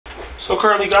So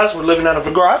currently, guys, we're living out of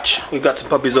a garage. We've got some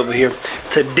puppies over here.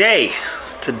 Today,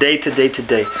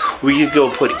 we could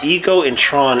go put Ego and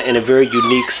Tron in a very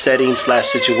unique setting /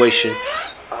 situation.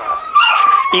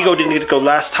 Ego didn't get to go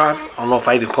last time. I don't know if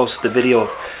I even posted the video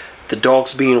of the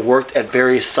dogs being worked at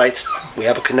various sites. We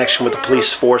have a connection with the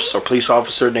police force or police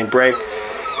officer named Bray.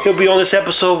 He'll be on this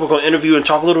episode. We're going to interview and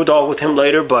talk a little dog with him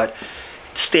later, but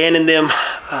Stan and them,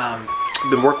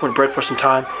 been working with Brett for some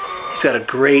time. He's got a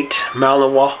great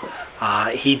Malinois.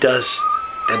 He does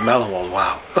that Malinois,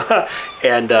 wow.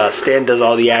 And Stan does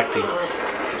all the acting.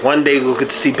 One day we'll get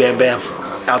to see Bam Bam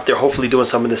out there, hopefully doing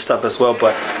some of this stuff as well.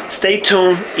 But stay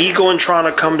tuned. Ego and Tron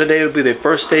are coming today. It'll be their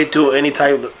first day doing any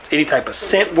type of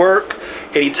scent work,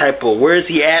 any type of where is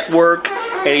he at work,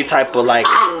 any type of like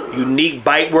unique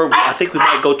bite work. I think we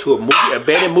might go to a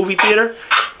abandoned movie theater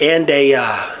and a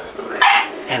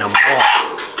mall.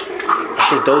 I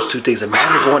think those two things.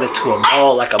 Imagine going into a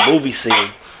mall like a movie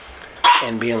scene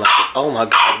and being like, oh my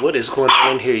God, what is going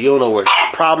on here? You don't know where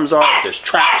problems are, if there's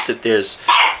traps, if there's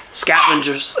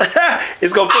scavengers.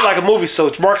 It's gonna feel like a movie.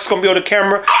 So Mark's gonna be on the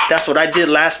camera. That's what I did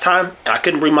last time. I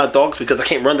couldn't bring my dogs because I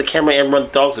can't run the camera and run the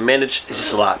dogs and manage. It's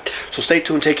just a lot. So stay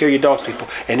tuned, take care of your dogs, people,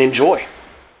 and enjoy.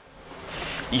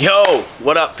 Yo,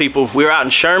 what up, people? We're out in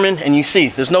Sherman, and you see,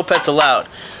 there's no pets allowed.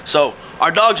 So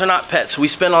our dogs are not pets. We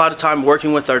spend a lot of time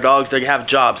working with our dogs. They have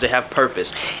jobs, they have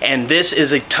purpose. And this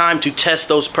is a time to test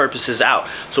those purposes out.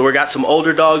 So we got some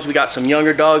older dogs, we got some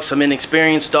younger dogs, some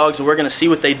inexperienced dogs, and we're gonna see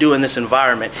what they do in this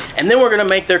environment. And then we're gonna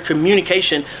make their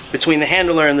communication between the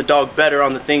handler and the dog better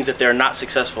on the things that they're not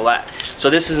successful at. So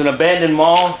this is an abandoned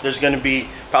mall. There's gonna be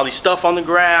probably stuff on the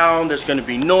ground, there's gonna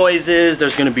be noises,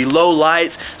 there's gonna be low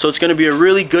lights. So it's gonna be a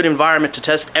really good environment to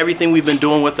test everything we've been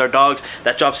doing with our dogs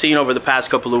that y'all have seen over the past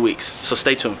couple of weeks. So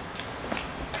stay tuned.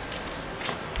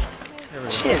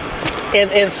 Shit.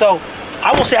 And so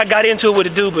I won't say I got into it with a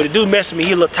dude, but the dude messed with me.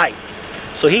 He looked tight.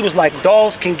 So he was like,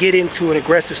 dogs can get into an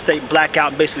aggressive state, black out,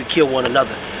 and basically kill one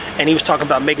another. And he was talking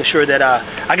about making sure that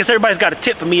I guess everybody's got a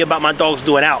tip for me about my dogs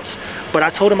doing outs. But I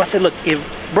told him, I said, look, if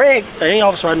Bragg, any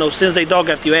officer I know, sends their dog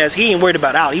after your ass, he ain't worried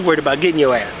about out. He worried about getting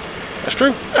your ass. That's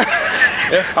true.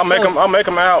 Yeah, I'll make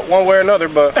them out one way or another.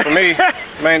 But for me,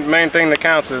 main thing that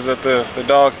counts is that the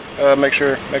dog make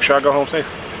sure I go home safe.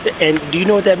 And do you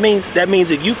know what that means? That means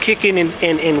if you kicking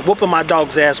and whooping my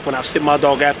dog's ass when I've sent my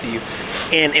dog after you,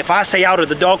 and if I say out or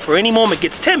the dog for any moment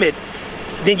gets timid,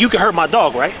 then you can hurt my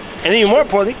dog, right? And even more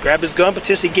importantly, grab his gun,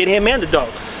 potentially get him and the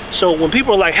dog. So when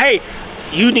people are like, hey,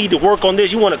 you need to work on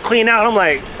this, you want to clean out, I'm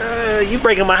like, you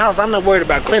breaking my house, I'm not worried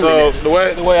about cleanliness.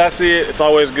 So the way I see it, it's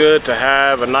always good to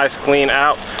have a nice clean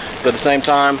out, but at the same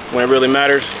time, when it really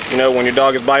matters, you know, when your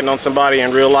dog is biting on somebody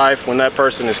in real life, when that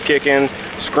person is kicking,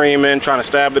 screaming, trying to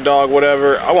stab the dog,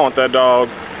 whatever, I want that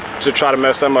dog to try to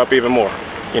mess them up even more.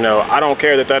 You know, I don't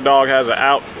care that dog has an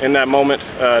out in that moment.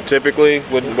 Typically,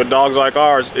 with dogs like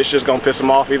ours, it's just gonna piss them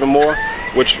off even more,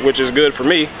 which is good for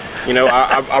me. You know,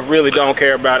 I really don't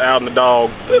care about outing the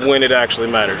dog when it actually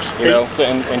matters. You know, so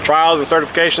in trials and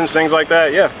certifications, things like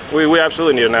that, yeah, we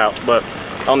absolutely need an out. But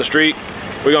on the street,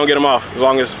 we're gonna get them off as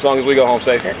long as we go home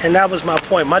safe. And that was my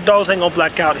point. My dogs ain't gonna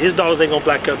black out. His dogs ain't gonna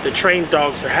black out. The trained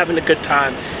dogs are having a good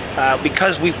time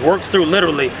because we've worked through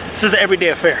literally. This is an everyday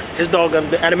affair. His dog,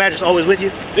 I'd imagine, is always with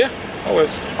you. Yeah, always.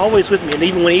 Always with me. And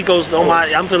even when he goes on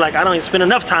my, I'm feel like I don't even spend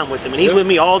enough time with him, and he's with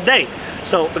me all day.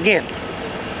 So again,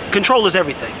 control is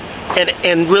everything,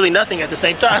 and really nothing at the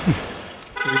same time.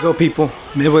 Here we go, people.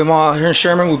 Midway Mall here in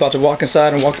Sherman. We're about to walk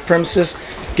inside and walk the premises,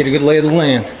 get a good lay of the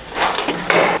land.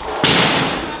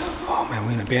 Oh man,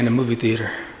 we're in an abandoned movie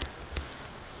theater.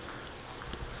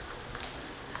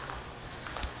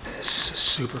 It's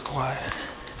super quiet.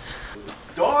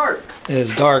 Dark. It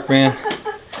is dark, man.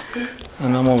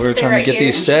 And I'm over here trying to get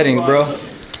these settings, bro.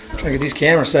 Trying to get these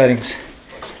camera settings.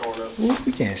 Ooh,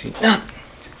 we can't see nothing.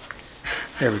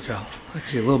 There we go. I can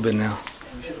see a little bit now.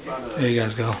 There you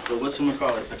guys go. What's it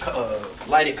called? The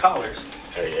lighted collars.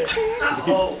 Oh, yeah.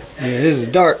 Oh. Yeah, this is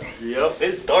dark. Yep,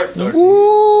 it's dark.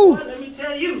 Woo! Let me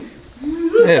tell you.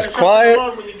 It's quiet.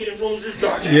 When you get in rooms, it's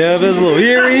dark. Yeah, but it's a little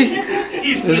eerie.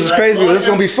 This is crazy, but this is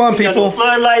gonna be fun, people. No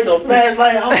floodlight, no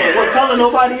flashlight. I don't know what color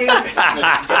nobody is.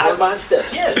 Guide my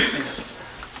steps. Yeah.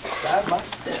 Guide my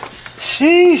steps.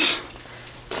 Sheesh.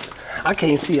 I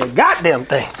can't see a goddamn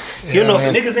thing. Yeah, you know,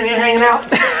 if niggas in here hanging out.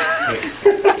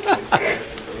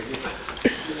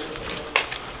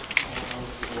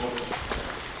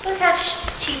 Look how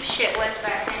cheap shit was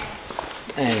back then.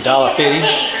 And $1.50.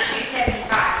 Penny for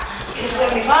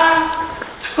 $2.75.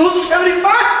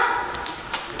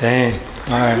 $2.75? Dang.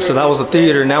 All right, so that was the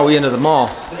theater. Now we into the mall.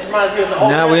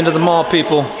 Now we into the mall,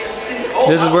 people.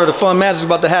 This is where the fun magic is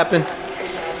about to happen.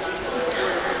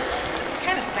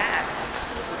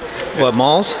 What,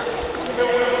 malls?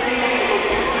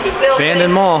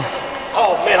 Abandoned mall.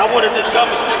 Oh man, I wanted this gum.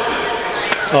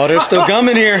 Oh, there's still gum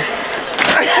in here.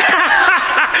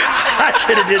 I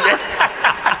should have did that.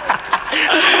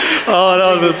 Oh, that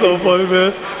would have been so funny,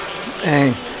 man.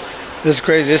 Dang, this is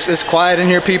crazy. It's quiet in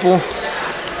here, people. It's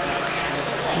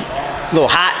a little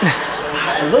hot. A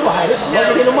little high. This is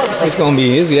lovely in the motherfucker. It's gonna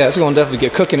be easy. Yeah, it's gonna definitely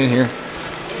get cooking in here.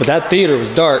 But that theater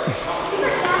was dark.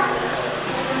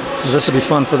 So this will be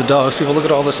fun for the dogs. People, look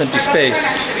at all this empty space.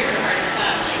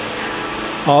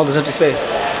 All this empty space.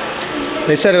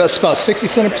 They said it's about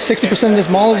 60% of this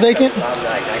mall is vacant.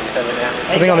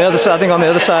 I think on the other side.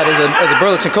 Is a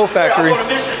Burlington coat factory.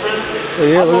 So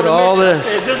yeah, look at all this.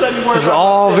 This is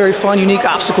all very fun, unique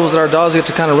obstacles that our dogs get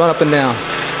to kind of run up and down.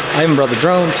 I even brought the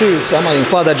drone too, so I might even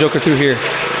fly that joker through here.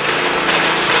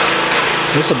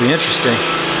 This will be interesting.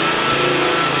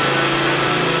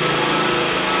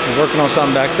 We're working on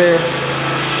something back there.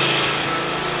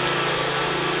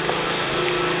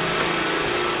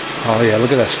 Oh yeah,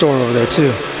 look at that store over there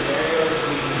too.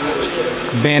 It's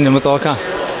abandoned with all kinds.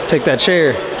 Take that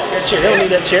chair. That chair. They don't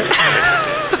need that chair.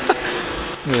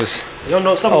 This You don't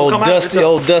know if someone will come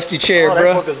old dusty chair, oh,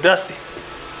 bro. that book is dusty.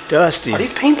 Dusty. Are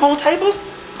these ping pong tables?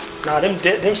 Nah,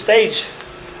 them stage.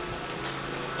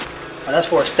 Oh, that's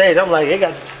for a stage. I'm like, they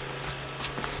got.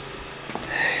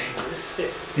 This is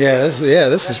it. Yeah,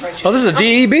 this is. Right, Oh, this is a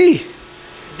DEB.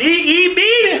 DEB.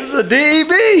 This is a DEB.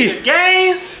 The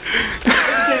games. Look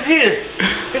at this here.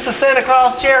 It's a Santa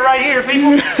Claus chair right here,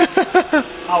 people.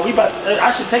 Oh, we about to.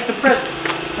 I should take some presents.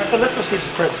 Let's go see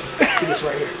some presents. See this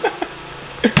right here.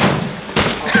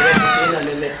 Okay, nothing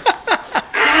in there.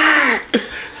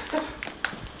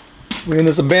 We're in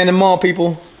this abandoned mall,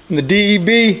 people. In the DEB.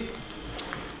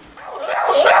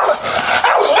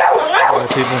 Alright,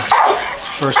 people.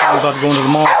 First time about to go into the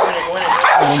mall.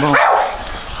 Boom, boom.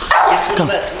 Get to the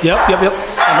left. Yep.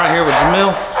 I'm right here with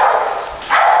Jamil.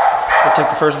 We'll take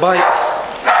the first bite.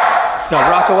 Got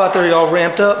Rocco out there, y'all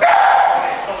ramped up.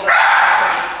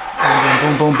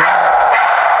 Boom, boom, boom.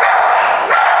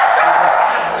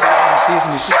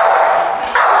 Season.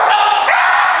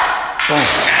 Boom.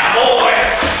 Boy.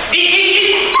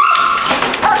 Eat.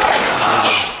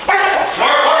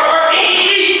 Work.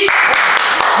 Eat.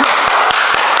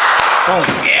 Boom.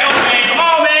 Yeah, man. Come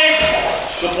on, man.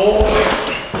 Good boy.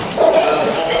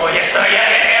 Yes, sir.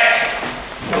 Yes.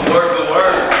 Good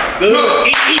work. Good.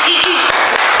 Eat.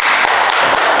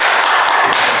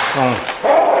 Boom.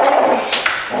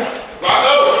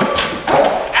 Rocco.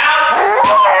 Out.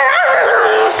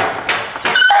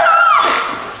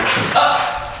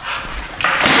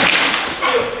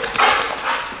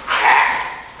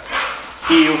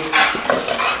 Heel.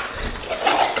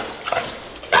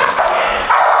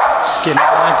 Getting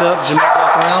lined up, Jamil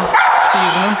walking around,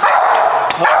 teasing him.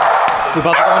 Oh, we're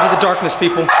about to go into the darkness,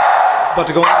 people. About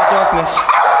to go into the darkness.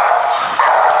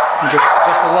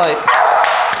 Just the light.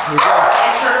 Here we go.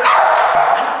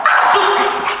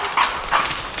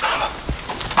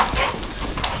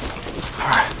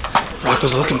 Alright,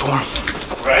 Rocco's looking for him.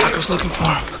 Rocco's looking for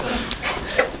him.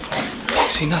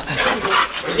 Can't see nothing.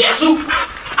 Where's that soup?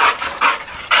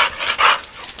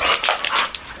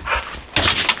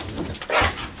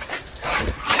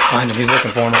 Find him, he's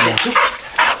looking for him right now.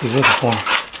 He's looking for him.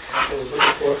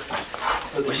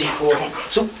 Where's he?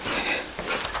 Soup.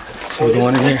 So we're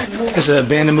going in here. This is an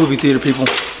abandoned movie theater, people.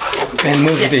 Abandoned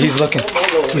movie theater. He's looking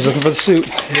for the suit.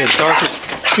 It is dark. It's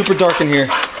super dark in here.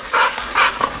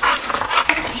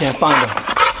 Can't find him.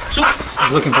 Soup.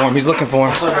 He's looking for him. He's looking for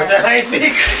him. I ain't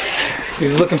see.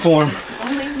 He's looking for him.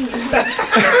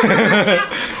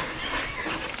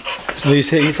 So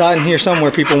he's hiding here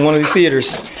somewhere, people, in one of these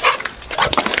theaters.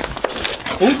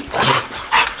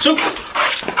 Soup.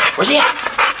 Where's he at?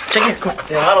 Check here. Come on.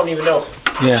 Yeah, I don't even know.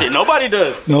 Yeah. Shit, nobody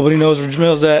does. Nobody knows where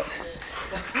Jamil's at.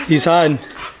 He's hiding.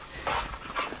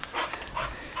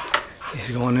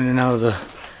 He's going in and out of the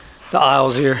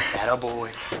aisles here. Atta boy.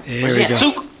 Here Where's we he go. at?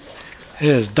 Soup. It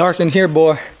is dark in here,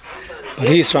 boy. But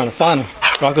he's trying to find him.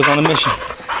 Rocco's on a mission.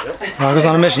 Rocco's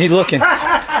on a mission. He's looking.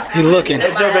 He's looking.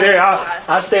 That joker there,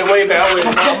 I stay way back.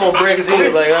 I'm gonna break his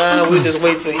ears. Like, we'll just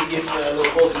wait till he gets a little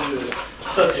closer to the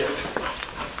subject.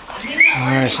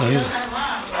 Alright, so he's.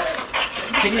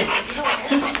 Did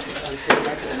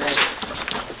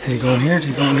he go in here? Did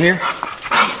he go in here?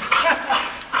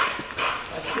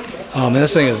 Oh man,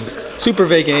 this thing is super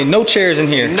vacant. Ain't no chairs in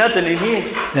here. Nothing in here.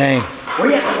 Dang. Where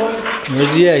you at, boy?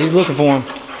 Where's he at? He's looking for him.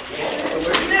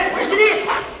 Where's it at?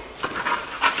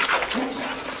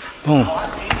 Boom.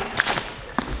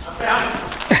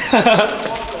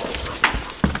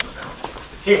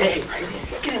 Here, hey, right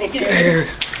here. Get in here, get in here.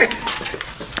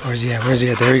 Where's he at? Where's he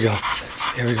at? There we go.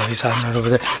 Here we go. He's hiding right over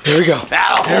there. There we go.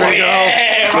 There we go.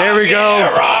 There we go.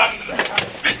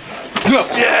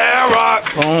 Yeah, rock.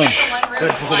 Boom.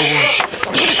 Good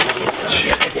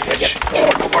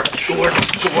work.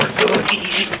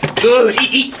 Easy. Good.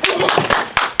 Eat.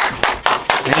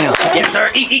 Damn. Yes, sir.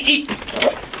 Eat.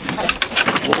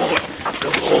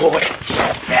 Good boy.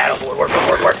 Yeah, boy. Work.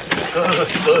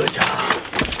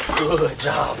 Good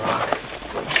job, Rock.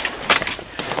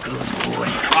 Good boy.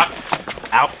 Rock.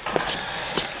 Out.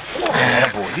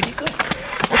 Yeah, boy. You did good.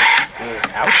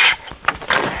 Good. Out.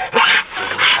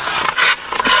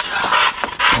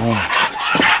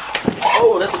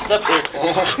 Oh, that's a step there.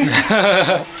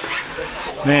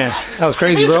 Man, that was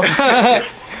crazy, bro.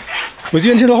 Was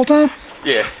you in here the whole time?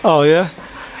 Yeah. Oh, yeah?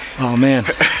 Oh, man.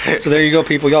 So there you go,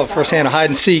 people. Y'all firsthand hide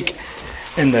and seek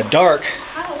in the dark.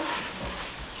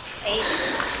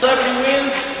 Celebrity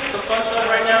wins, some fun stuff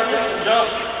right now, just some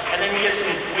jumps, and then you get some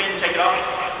wind, take it off.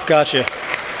 Gotcha.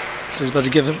 So he's about to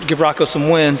give Rocco some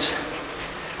wins.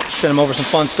 Send him over some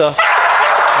fun stuff. There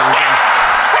we go.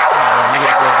 Oh, look at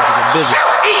that boy about to get busy.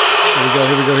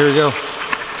 Here we go.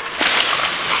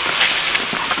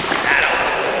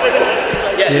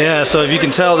 Yeah, so if you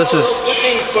can tell, this is... Good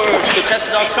things for the test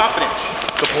the dog's confidence.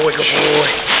 Good boy. Good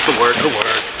work.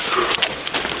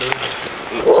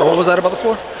 So what was that about the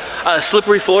floor?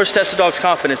 Slippery floors test the dog's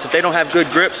confidence. If they don't have good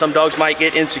grip, some dogs might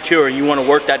get insecure, and you want to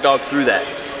work that dog through that.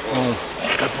 Oh.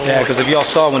 Yeah, because if y'all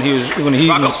saw when he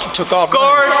took off,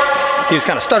 Guard! he was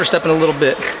kind of stutter stepping a little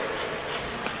bit.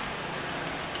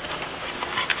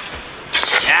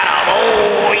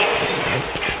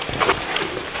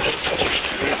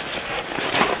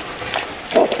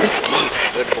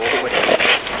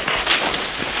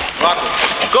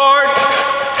 Guard!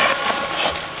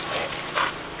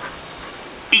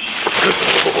 Eat. Good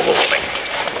boy.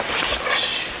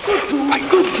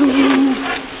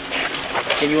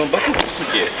 Can you unbuckle?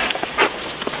 Yeah.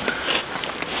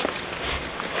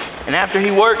 And after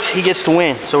he works, he gets to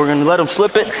win. So we're gonna let him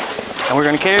slip it, and we're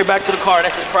gonna carry it back to the car.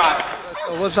 That's his pride.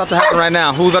 So what's about to happen right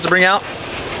now? Who are we about to bring out?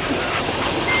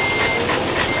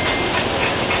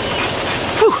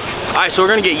 Whew. All right, so we're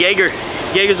gonna get Jaeger.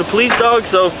 Jaeger's a police dog,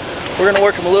 so we're gonna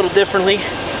work him a little differently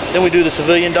than we do the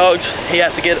civilian dogs. He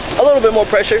has to get a little bit more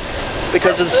pressure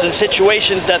because of the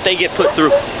situations that they get put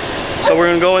through. So we're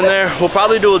gonna go in there. We'll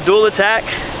probably do a dual attack.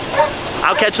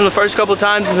 I'll catch him the first couple of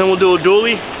times and then we'll do a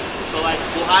dually. So like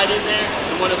we'll hide in there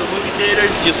in one of the movie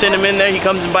theaters. You'll send him in there, he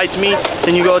comes and bites me,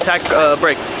 then you go attack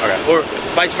break. Okay. Or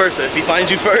vice versa. If he finds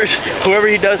you first, whoever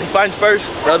he finds first,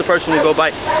 the other person will go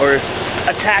bite or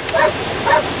attack.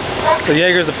 So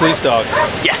Jaeger's a police dog.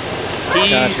 Yeah. He's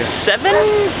Gotcha. 7?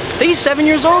 I think he's 7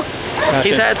 years old. Gotcha.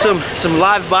 He's had some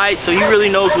live bites, so he really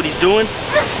knows what he's doing.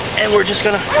 And we're just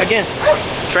gonna, again,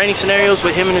 training scenarios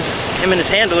with him and his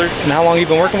handler. And how long have you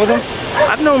been working with him?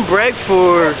 I've known Greg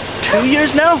for 2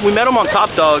 years now. We met him on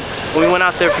Top Dog when we went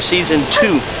out there for season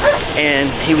 2. And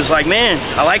he was like, man,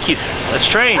 I like you, let's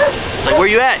train. I was like, where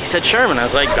you at? He said, Sherman. I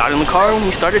was like, got in the car and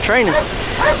we started training.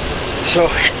 So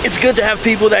it's good to have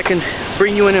people that can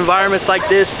bring you in environments like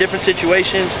this, different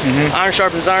situations. Iron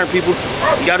sharpens iron, people.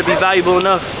 You gotta be valuable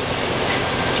enough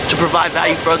to provide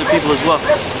value for other people as well.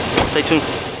 Stay tuned.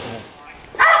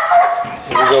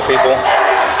 Here we go, people.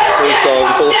 Police dog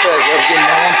in full effect. Yep, get him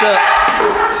all amped up.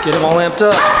 Get him all amped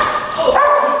up.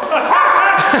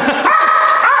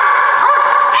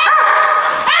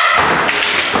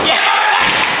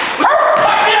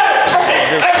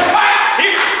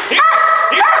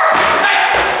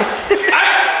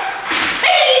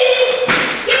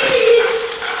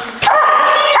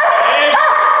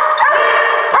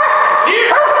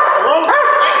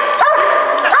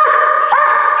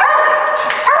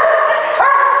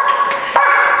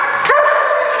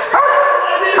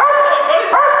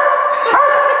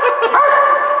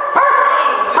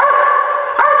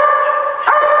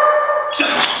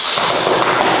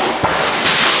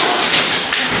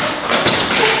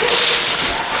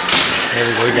 There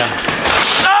we go, we got him.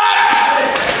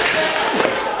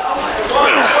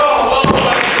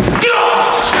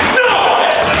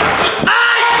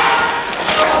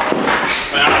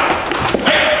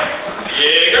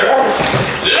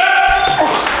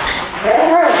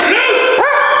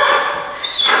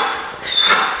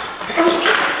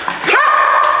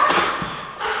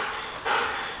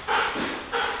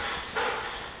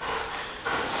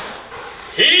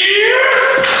 Here!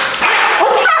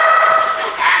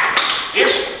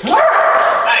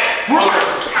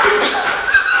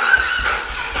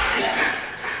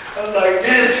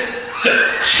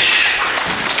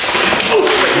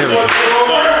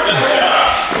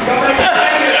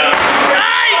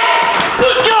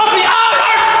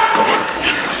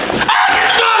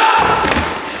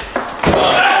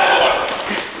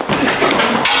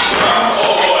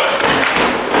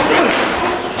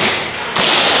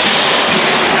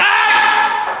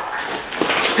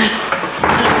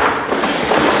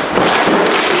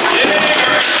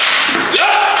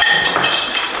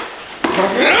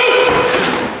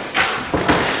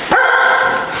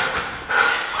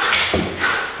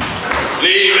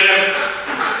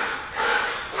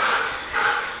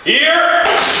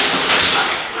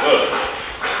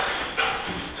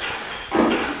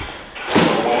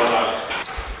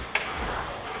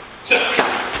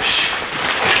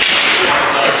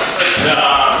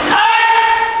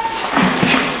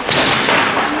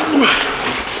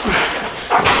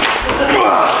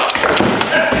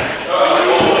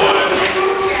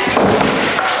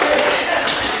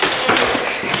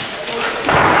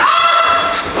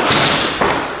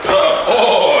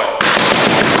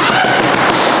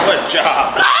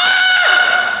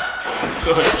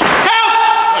 Good.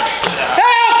 Help!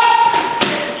 Help!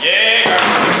 Yeah.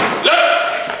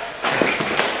 Look.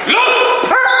 Loose.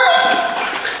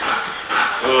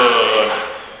 Good.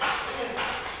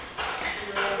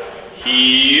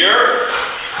 Here.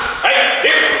 Hey,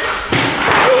 here.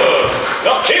 Good.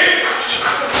 Up here.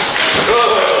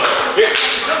 Good. Here.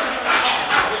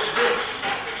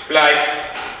 Life.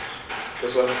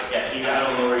 This one? Yeah, I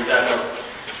don't know where he's at though.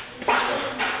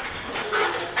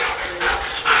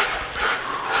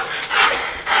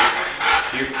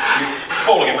 Here.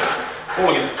 Pull again. Pull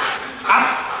again. Ah!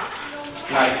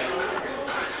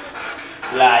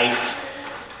 Life.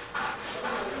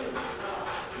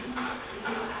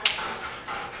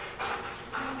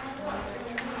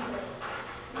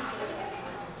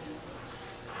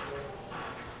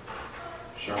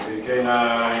 Sharp BK,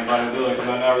 now anybody doing? Come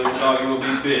out now, release the dog, you will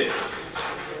be bit.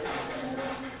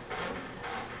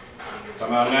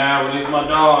 Come out now, release my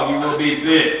dog, you will be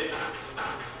bit.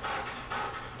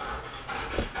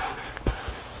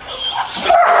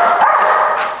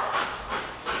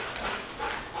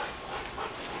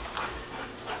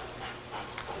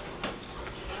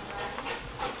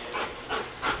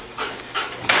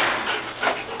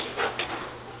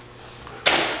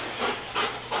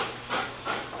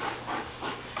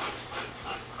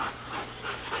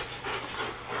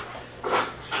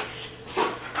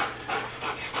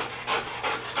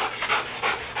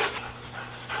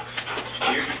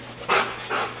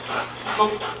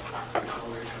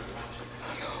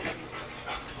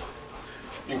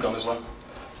 You can come this way.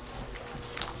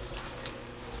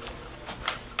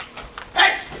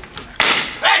 Hey!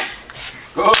 Hey!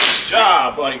 Good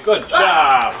job, buddy. Good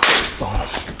job.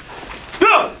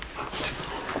 Go!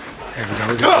 There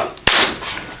we go. Go!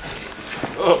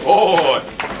 Good boy.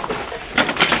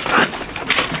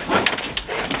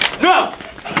 Go!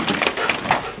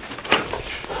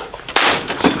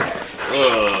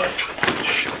 Good.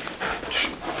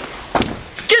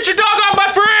 Get your dog off, my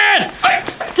friend! Hey!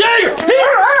 Here!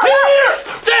 Here!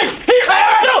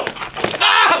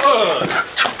 Ah!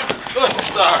 Good,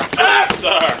 sir. Good,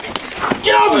 sir.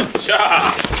 Get off him! Good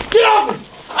job. Get off him!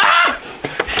 Ah!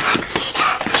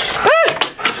 Hey!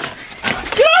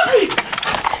 Get off me!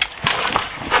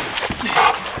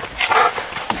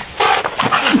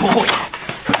 Good boy.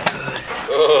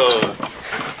 Good.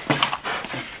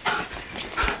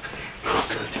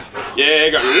 Yeah,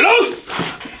 got loose!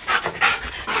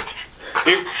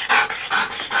 Here.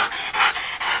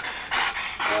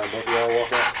 Both of y'all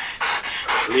walk out.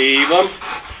 Leave them.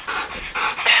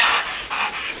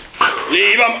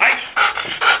 Leave them. Aye.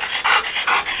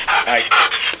 Aye.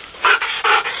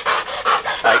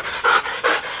 Aye.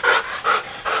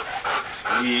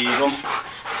 Leave them.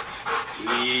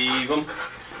 Leave them.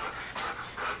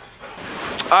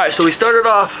 All right, so we started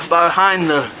off behind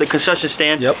the concession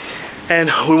stand. Yep.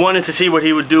 And we wanted to see what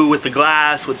he would do with the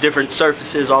glass, with different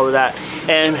surfaces, all of that.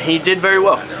 And he did very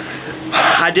well.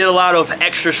 I did a lot of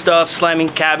extra stuff, slamming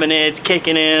cabinets,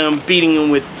 kicking him, beating him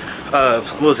with,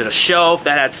 what was it, a shelf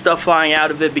that had stuff flying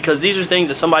out of it, because these are things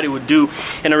that somebody would do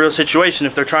in a real situation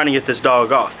if they're trying to get this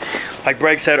dog off. Like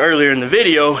Greg said earlier in the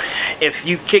video, if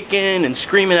you kicking and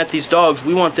screaming at these dogs,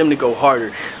 we want them to go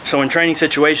harder. So in training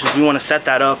situations, we want to set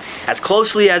that up as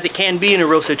closely as it can be in a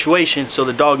real situation so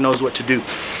the dog knows what to do.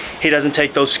 He doesn't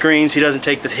take those screams, he doesn't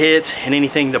take the hits and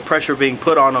anything, the pressure being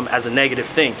put on him as a negative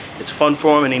thing. It's fun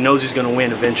for him and he knows he's gonna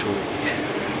win eventually.